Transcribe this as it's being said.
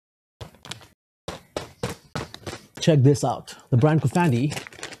Check this out. The brand COOFANDY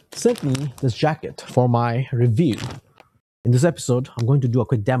sent me this jacket for my review. In this episode, I'm going to do a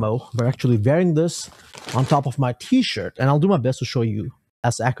quick demo. We're actually wearing this on top of my t-shirt, and I'll do my best to show you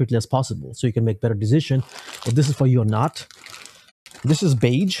as accurately as possible so you can make better decision if this is for you or not. This is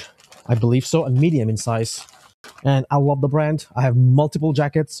Beige, I believe so, and medium in size. And I love the brand. I have multiple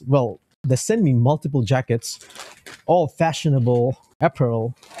jackets. Well, they send me multiple jackets, all fashionable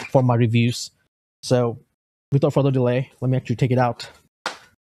apparel for my reviews. So without further delay, let me actually take it out.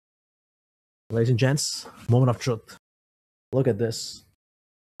 Ladies and gents, moment of truth. Look at this.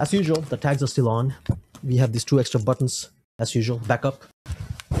 As usual, the tags are still on. We have these two extra buttons, as usual, back up.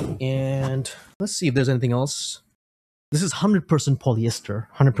 And let's see if there's anything else. This is 100% polyester,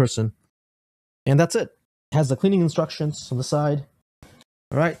 100%. And that's it. It has the cleaning instructions on the side.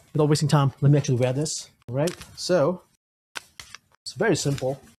 All right, without wasting time, let me actually wear this. All right, so it's very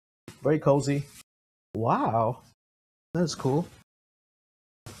simple, very cozy. Wow, that is cool.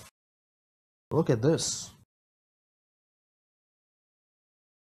 Look at this.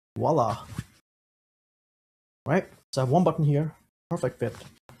 Voila. Right, so I have one button here, perfect fit.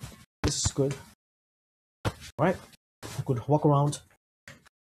 This is good. Right, I could walk around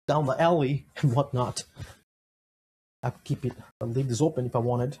down the alley and whatnot. I could keep it, I'll leave this open if I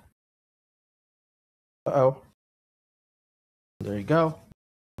wanted. Uh-oh. There you go.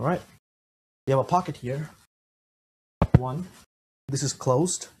 All right. You have a pocket here. One. This is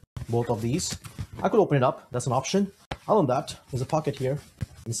closed, both of these. I could open it up, that's an option. Other than that, there's a pocket here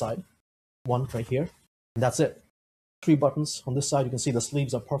inside. One right here. And that's it. 3 buttons. On this side, you can see the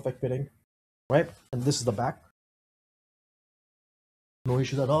sleeves are perfect fitting. Right? And this is the back. No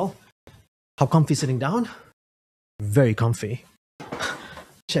issues at all. How comfy sitting down? Very comfy.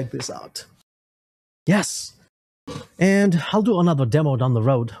 Check this out. Yes. And I'll do another demo down the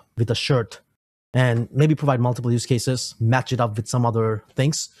road with a shirt and maybe provide multiple use cases, match it up with some other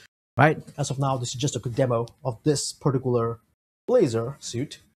things, right? As of now, this is just a quick demo of this particular blazer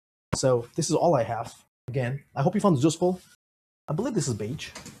suit. So this is all I have. Again, I hope you found this useful. I believe this is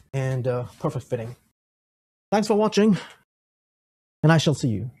beige and perfect fitting. Thanks for watching, and I shall see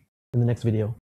you in the next video.